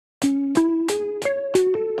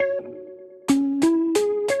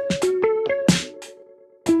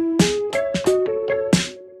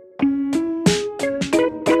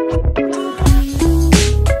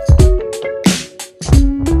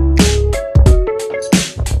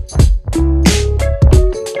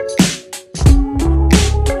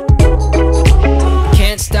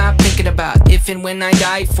and when I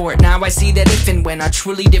died for it. Now I see that if and when are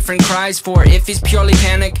truly different cries for. If is purely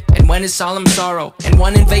panic, and when is solemn sorrow. And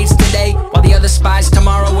one invades today, while the other spies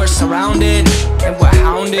tomorrow. We're surrounded, and we're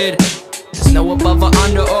hounded. There's no above or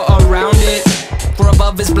under or around it. For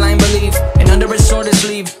above is blind belief, and under is sword is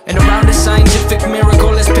sleeve, and around is scientific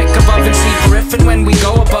miracle. Let's pick above and see. For if and when we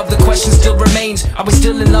go above, the question still remains: are we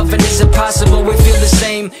still in love, and is it possible we feel the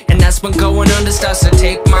same? And that's when going under starts to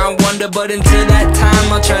take my wonder. But until that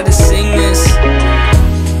time, I'll try to sing this.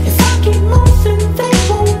 If I keep moving, they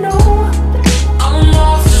won't know I'm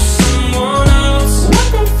off to someone else. what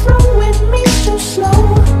they throw with me's too slow.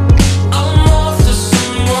 I'm off to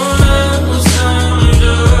someone else. I'm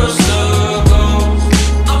just a ghost.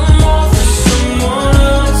 I'm off to someone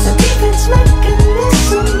else. The defense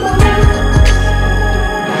mechanism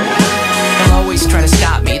They'll always try to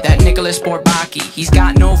stop me, that Nicholas Bourbaki. He's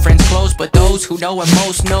got no friends close, but those who know him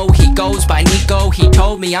most know he goes by Nico. He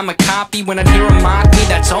told me I'm a copy. When I hear him mock me,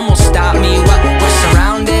 that's almost stopped me. Well, we're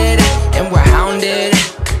surrounded, and we're hounded.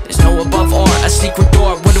 There's no above or a secret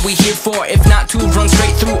door. What are we here for, if not to run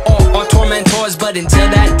straight through all our tormentors? But until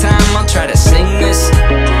that time, I'll try to sing this.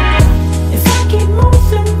 If I keep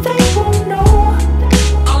moving, they won't know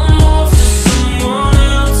I'm off to someone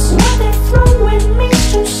else. what they throw with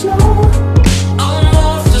me's too slow. I'm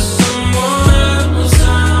off to someone else.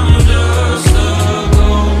 I'm just a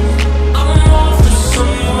ghost. I'm off to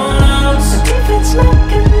someone else. The defense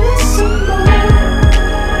mechanism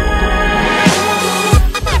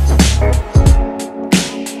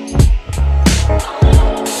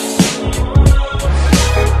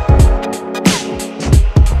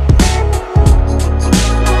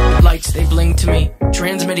Lights, they bling to me,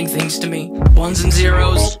 transmitting things to me. Ones and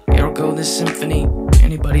zeros, here go this symphony.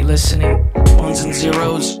 Anybody listening? Ones and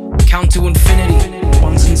zeros, count to infinity.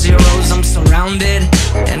 Ones and zeros, I'm surrounded,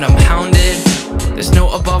 and I'm hounded. There's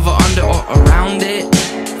no above or under or around it.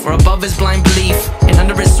 For above is blind belief, and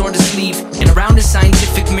under is sword is sleeve, and around is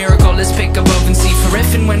scientific miracle. Let's pick above and see. For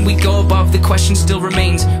if and when we go above, the question still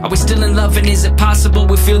remains: are we still in love, and is it possible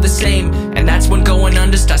we feel the same? And that's when going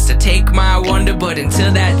under starts to take my wonder. But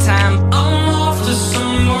until that time, I'm off to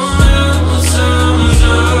someone else. I'm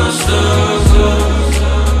just a